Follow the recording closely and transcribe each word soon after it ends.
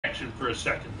distraction for a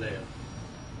second there.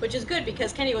 Which is good,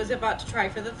 because Kenny was about to try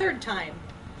for the third time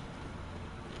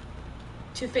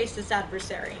to face this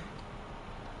adversary.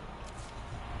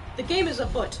 The game is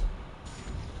afoot.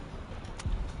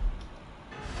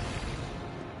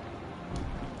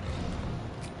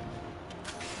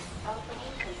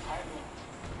 Opening compartment.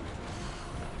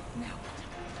 Now.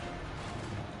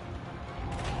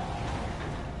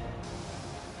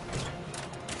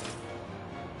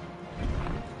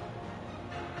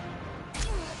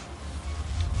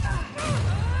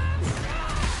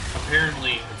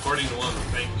 Apparently, according to one of the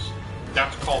things,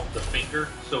 that's called the finger,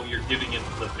 so you're giving it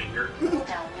the finger. Showdown in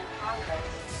progress.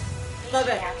 Love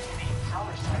it. Deactivate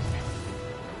power sources.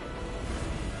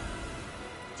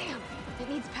 Damn, it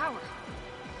needs power.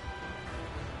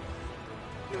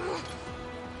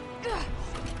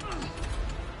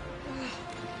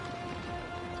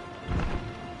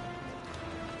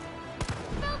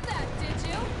 Felt that, did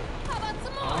you? How about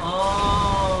some more?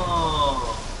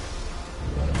 Oh.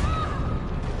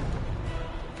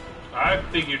 I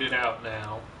figured it out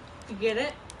now. You get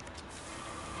it?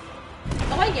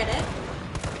 Oh, I get it.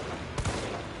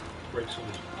 Break some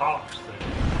of these pops there.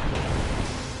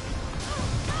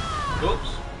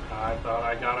 Oops. I thought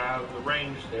I got out of the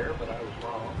range there, but I was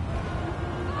wrong.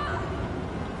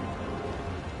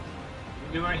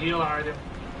 Get my heal item.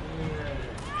 Yeah.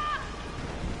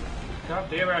 God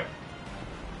damn it.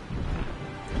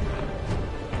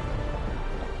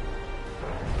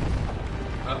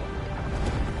 Oh.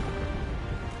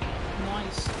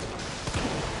 Nice.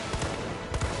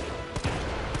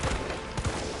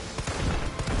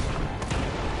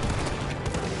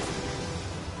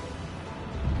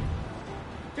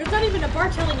 There's not even a bar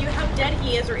telling you how dead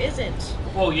he is or isn't.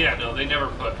 Well, yeah, no, they never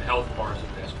put health bars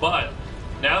in this. But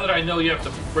now that I know you have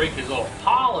to break his little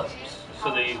polyps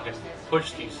so that you can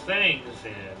push these things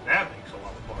in, that makes a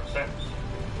lot more sense.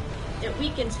 It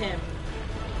weakens him.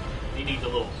 He needs a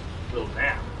little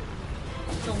nap.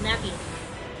 Little nappy.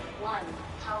 One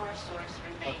power source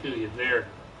I'll remaining. feel you there,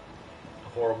 a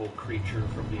horrible creature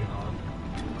from beyond.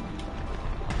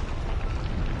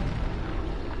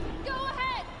 Go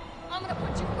ahead! I'm gonna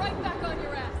put you right back on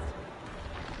your ass.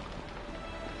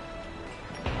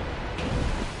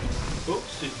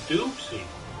 Oopsie doopsie.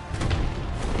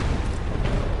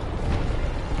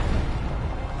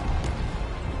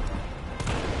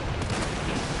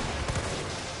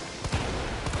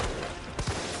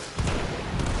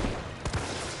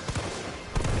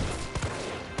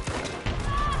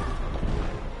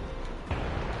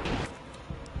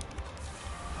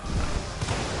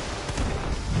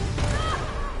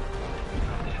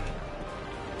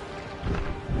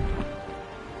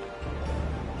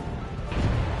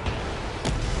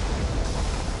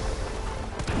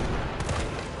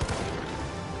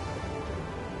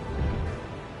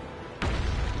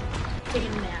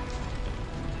 Taking a nap.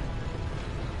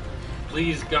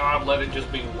 Please, God, let it just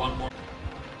be one more.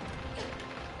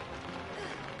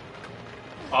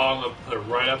 Oh, I'm gonna put it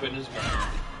right up in his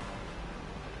mouth.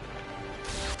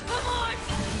 Come on!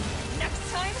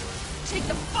 Next time, take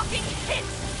the fucking hit!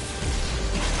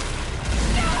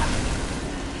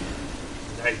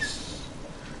 Nice.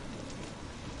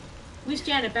 We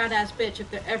stand a badass bitch if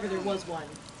there ever was one.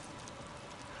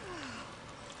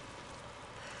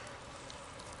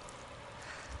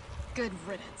 Good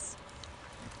riddance.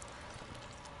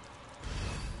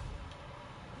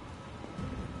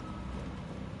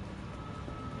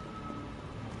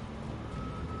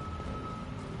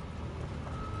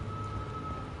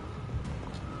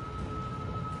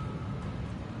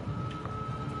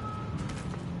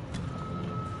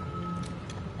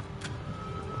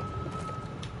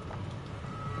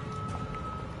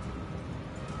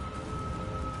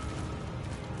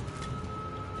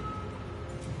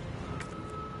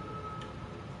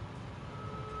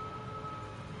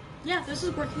 Yeah, this is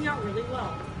working out really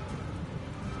well.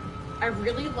 I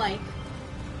really like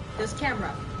this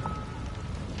camera.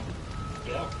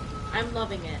 Yeah. I'm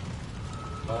loving it.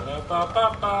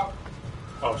 Ba-da-ba-ba-ba.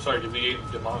 Oh, sorry, did we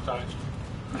get demonetized?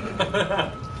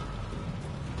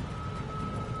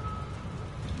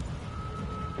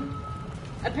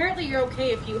 Apparently you're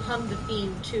okay if you hum the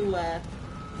theme to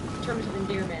Terms of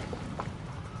Endearment.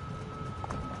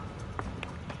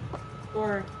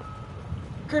 Or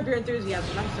Curb Your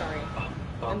Enthusiasm, I'm sorry.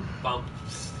 Bum, bum.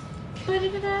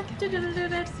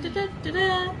 Da-da-da-da-da-da-da-da-da-da.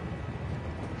 I hope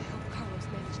Carlos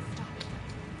managed to stop it.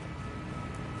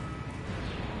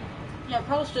 Yeah,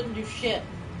 Carlos doesn't do shit.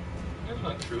 That's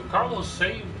not true. Carlos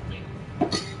saved me.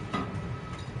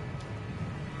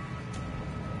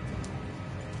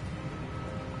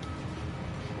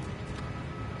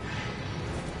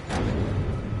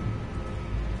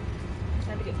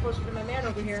 Time to get closer to my man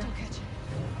over here. Still catch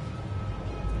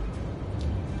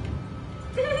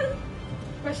it.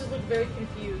 Precious looked very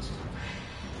confused.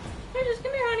 Precious,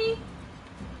 come here, honey.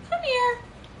 Come here.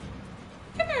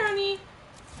 Come here, honey.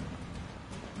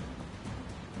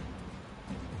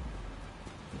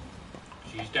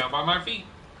 She's down by my feet.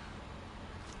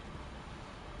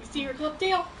 You see her clip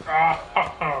tail?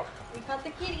 Ah, We caught the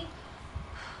kitty.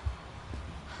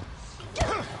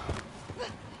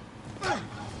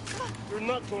 You're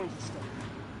not going to stop.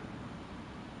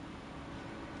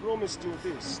 Promised you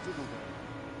this, didn't I?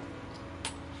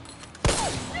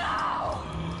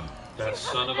 that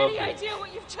son of a Any bitch. idea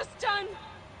what you've just done?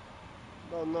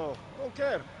 No, don't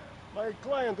care. My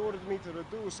client ordered me to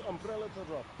reduce umbrella to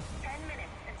drop. 10 minutes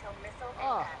until missile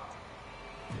Ah. impact.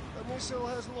 The missile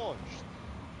has launched.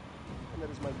 And that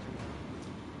is my cue.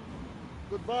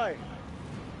 Goodbye,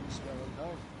 Miss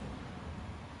Valentine.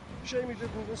 Shame you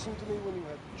didn't listen to me when you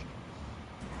had the chance.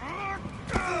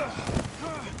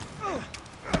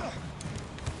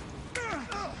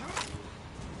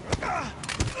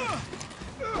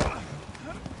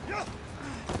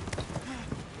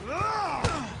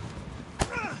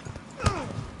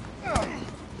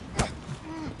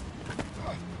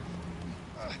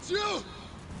 It's you!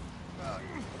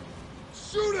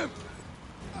 Shoot him!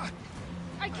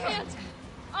 I can't.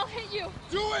 I'll hit you.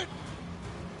 Do it!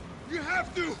 You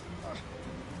have to!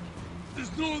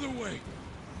 There's no other way.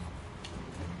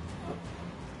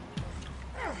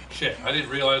 Shit, I didn't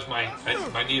realize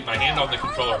I needed my hand on the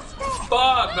controller.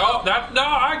 Fuck, no,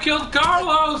 I killed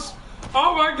Carlos!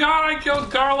 Oh my god, I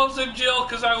killed Carlos and Jill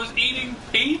because I was eating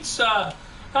pizza!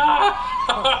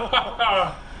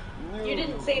 You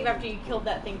didn't save after you killed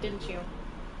that thing, didn't you?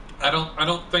 I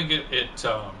don't think it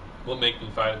will make me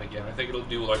fight him again. I think it'll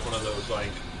do like one of those like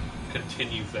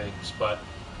continue things, but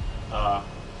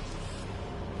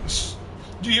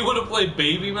do you want to play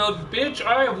baby mode? Bitch,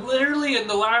 I am literally in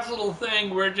the last little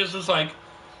thing where it just was like,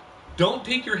 don't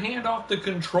take your hand off the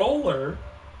controller.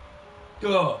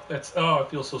 I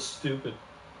feel so stupid.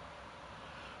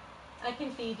 I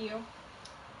can feed you.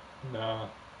 Nah.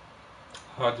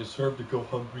 I deserve to go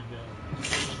hungry now.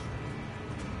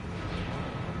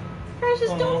 Precious,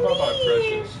 don't bye-bye,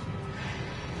 leave. Precious.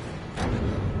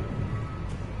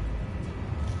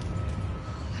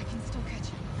 I can still catch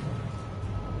it.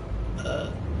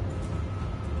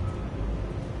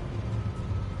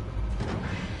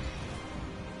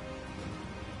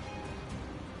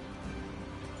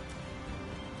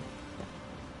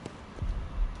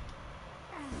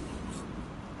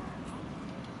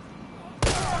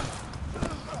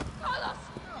 Carlos!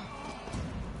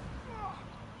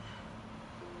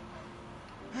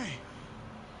 Hey,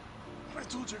 I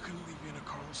told you I couldn't leave you in a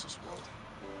Carlos's world.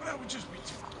 That would just be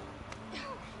too cool.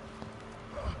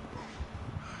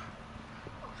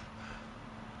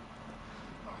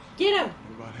 Get him!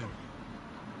 What about him?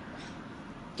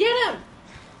 Get him!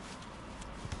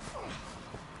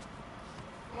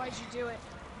 Why'd you do it?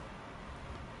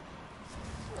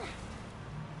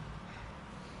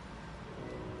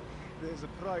 There's a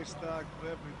price tag for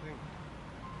everything.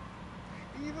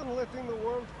 Even letting the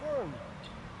world burn.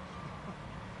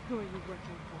 Who are you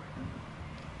working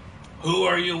for? Who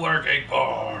are you working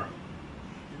for?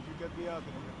 If you get me out of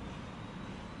here,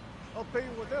 I'll pay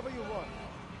you whatever you want.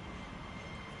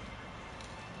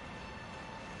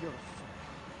 You're a fool.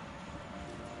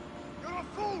 You're a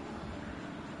fool!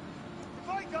 If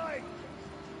I die,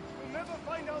 we'll never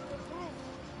find out the truth.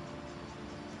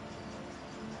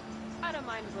 I don't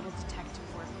mind a little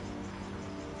detective work.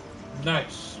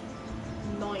 Nice.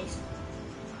 Nice.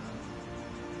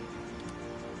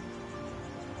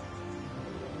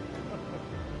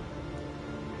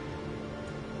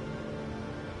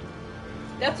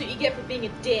 That's what you get for being a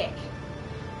dick.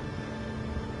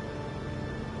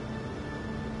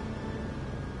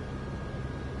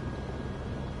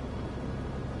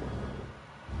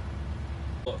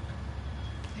 Look.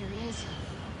 There it is.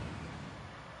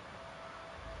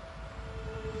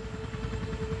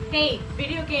 Hey,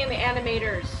 video game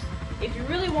animators. If you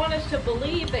really want us to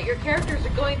believe that your characters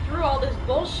are going through all this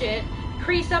bullshit,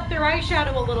 crease up their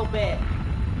eyeshadow a little bit.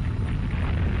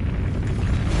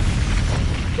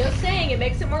 Just saying, it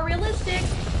makes it more realistic.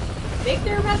 Make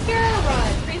their mascara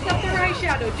run, crease up their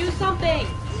eyeshadow, do something.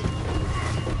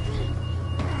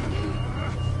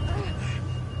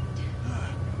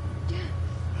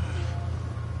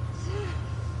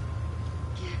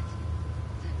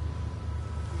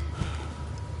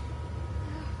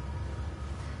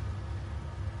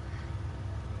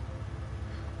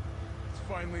 It's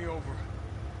finally over.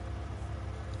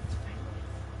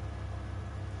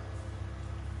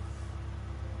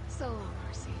 So long,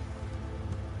 Marcy.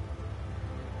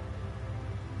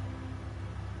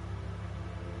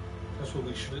 That's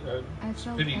what we should. I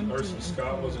felt Pity empty Orson and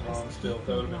Scott cold wasn't as on the still. heat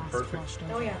That would and have been blast perfect. washed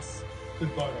Oh, over yeah. us.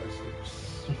 Goodbye,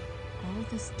 Orson. All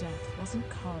this death wasn't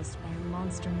caused by a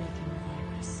monster-making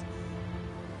virus.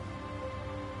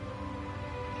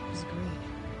 It was greed.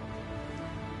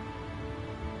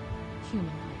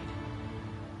 Human greed.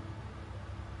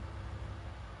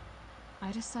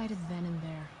 I decided then and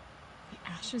there, the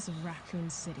ashes of Raccoon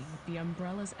City would be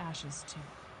Umbrella's ashes too.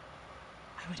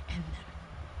 I would end them,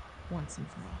 once and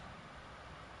for all.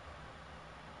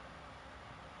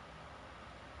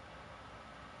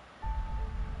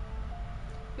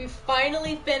 We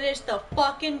finally finished the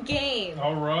fucking game.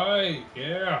 All right,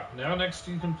 yeah. Now next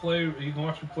you can play. You can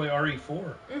watch me play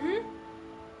RE4.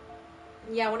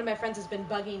 Yeah, one of my friends has been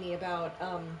bugging me about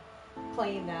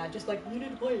playing that. Just like, you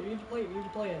need to play it, you need to play it, you need to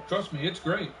play it. Trust me, it's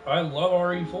great. I love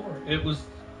RE4. It was,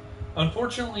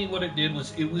 unfortunately, what it did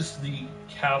was it was the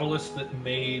catalyst that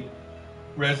made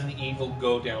Resident Evil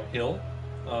go downhill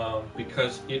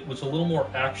because it was a little more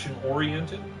action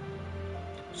oriented.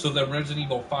 So then Resident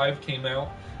Evil 5 came out,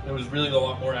 and it was really a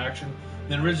lot more action.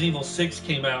 Then Resident Evil 6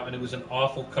 came out, and it was an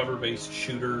awful cover-based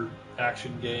shooter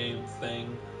action game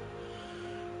thing.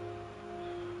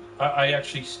 I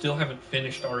actually still haven't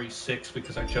finished RE6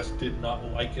 because I just did not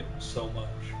like it so much.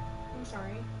 I'm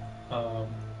sorry.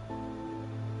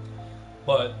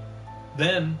 But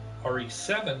then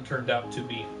RE7 turned out to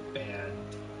be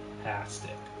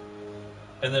fantastic.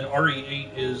 And then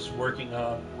RE8 is working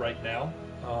on right now.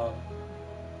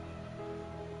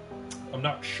 I'm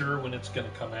not sure when it's going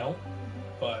to come out,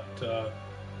 but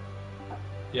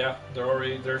yeah,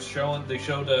 they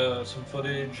showed some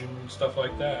footage and stuff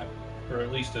like that, or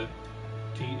at least a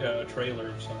trailer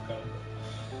of some kind.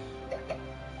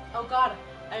 Oh god,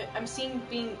 I'm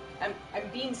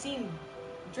being seen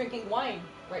drinking wine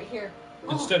right here.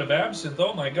 Instead of absinthe,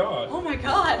 oh my god. Oh my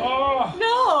god. Oh.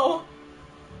 No.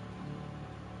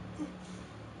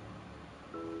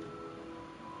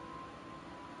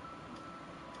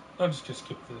 I'll just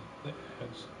skip the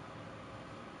ads.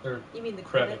 Or You mean the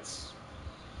credits.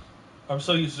 I'm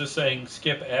so used to saying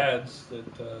skip ads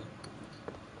that.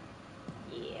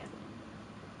 Yeah.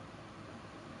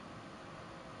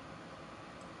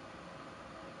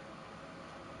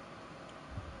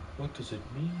 What does it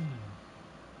mean?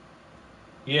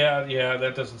 Yeah,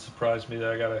 that doesn't surprise me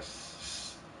that I got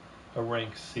a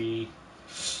rank C.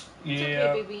 Yeah.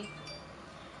 It's okay, baby.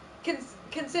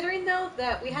 Considering though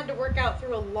that we had to work out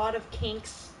through a lot of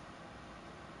kinks,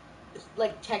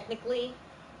 like technically.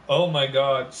 Oh my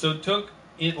god! So it took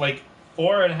like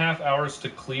 4.5 hours to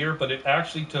clear, but it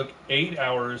actually took 8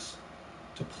 hours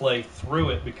to play through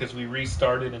it because we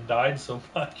restarted and died so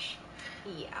much.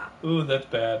 Yeah. Ooh, that's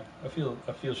bad. I feel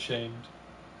shamed.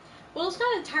 Well, it's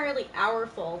not entirely our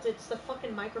fault. It's the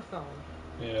fucking microphone.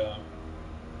 Yeah.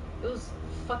 It was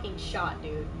fucking shot,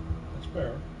 dude. That's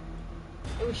fair.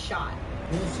 It was shot.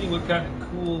 We'll see what kind of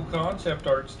cool concept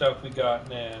art stuff we got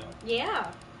now.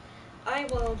 Yeah. I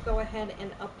will go ahead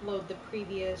and upload the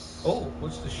previous Oh,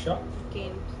 what's the shot?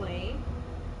 gameplay.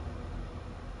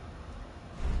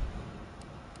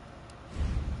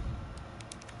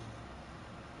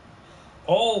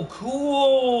 Oh,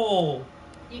 cool!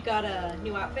 You got a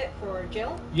new outfit for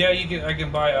Jill? Yeah, I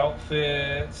can buy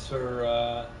outfits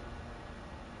or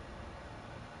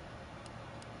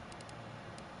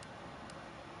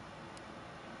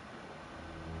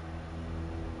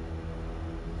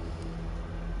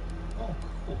Oh,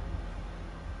 cool.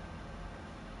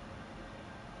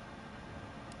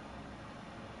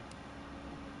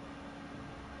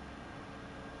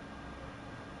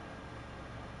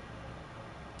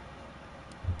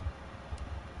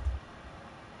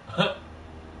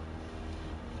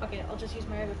 Okay, I'll just use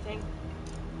my other thing.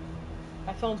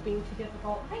 My phone's being too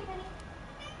difficult. Hi, honey.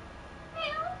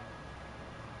 Meow.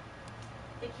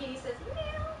 The kitty says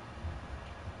meow.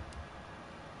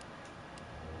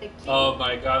 The kitty Oh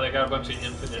my god, I got a bunch of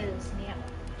says meow.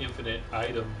 infinite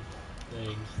item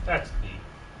things. That's neat.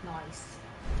 Nice.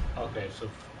 Okay, so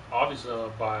obviously I'll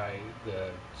buy the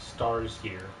stars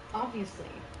here. Obviously.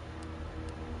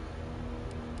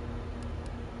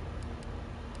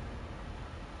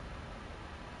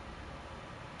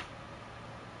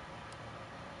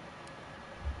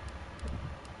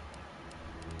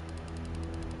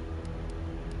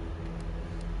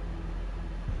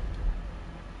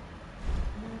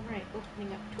 Alright,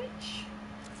 opening up Twitch.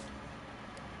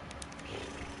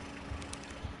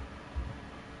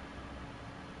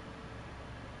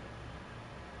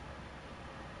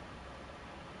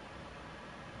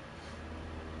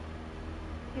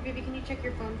 Hey baby, can you check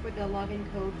your phone for the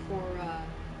login code for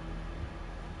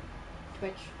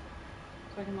Twitch?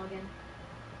 So I can log in.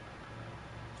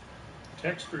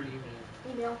 Text or email?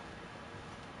 Email.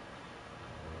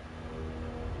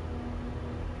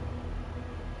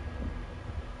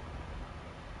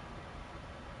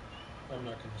 I'm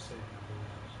not going to say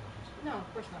it. No,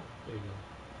 of course not. There you go.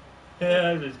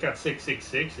 Yeah, it's got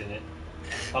 666 in it.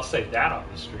 I'll say that on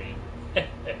the stream. Thank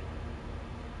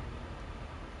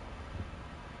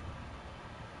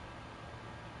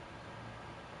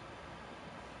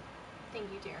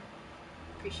you, dear.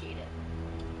 Appreciate it.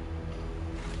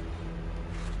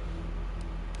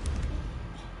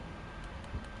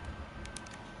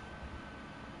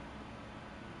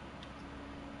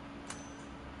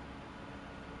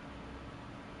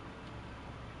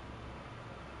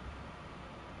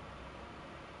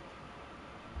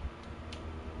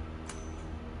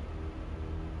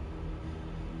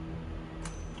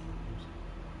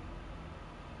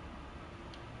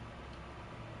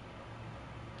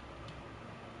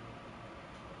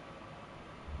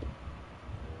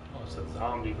 Oh, it's a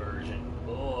zombie version.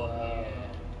 Oh, yeah.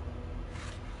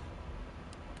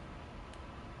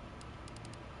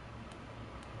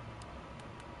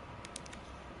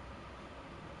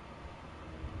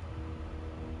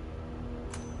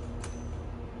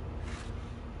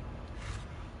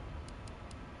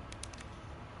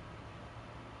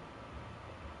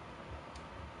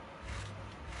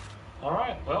 All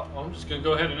right, well, I'm just going to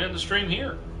go ahead and end the stream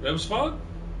here. It was fun.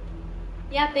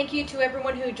 Yeah, thank you to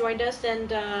everyone who joined us, and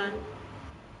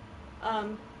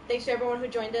thanks to everyone who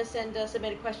joined us and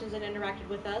submitted questions and interacted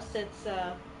with us. It's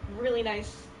really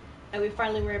nice that we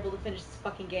finally were able to finish this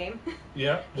fucking game.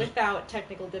 Yeah. Without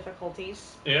technical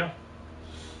difficulties. Yeah.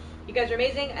 You guys are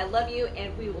amazing. I love you,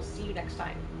 and we will see you next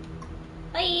time.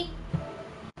 Bye!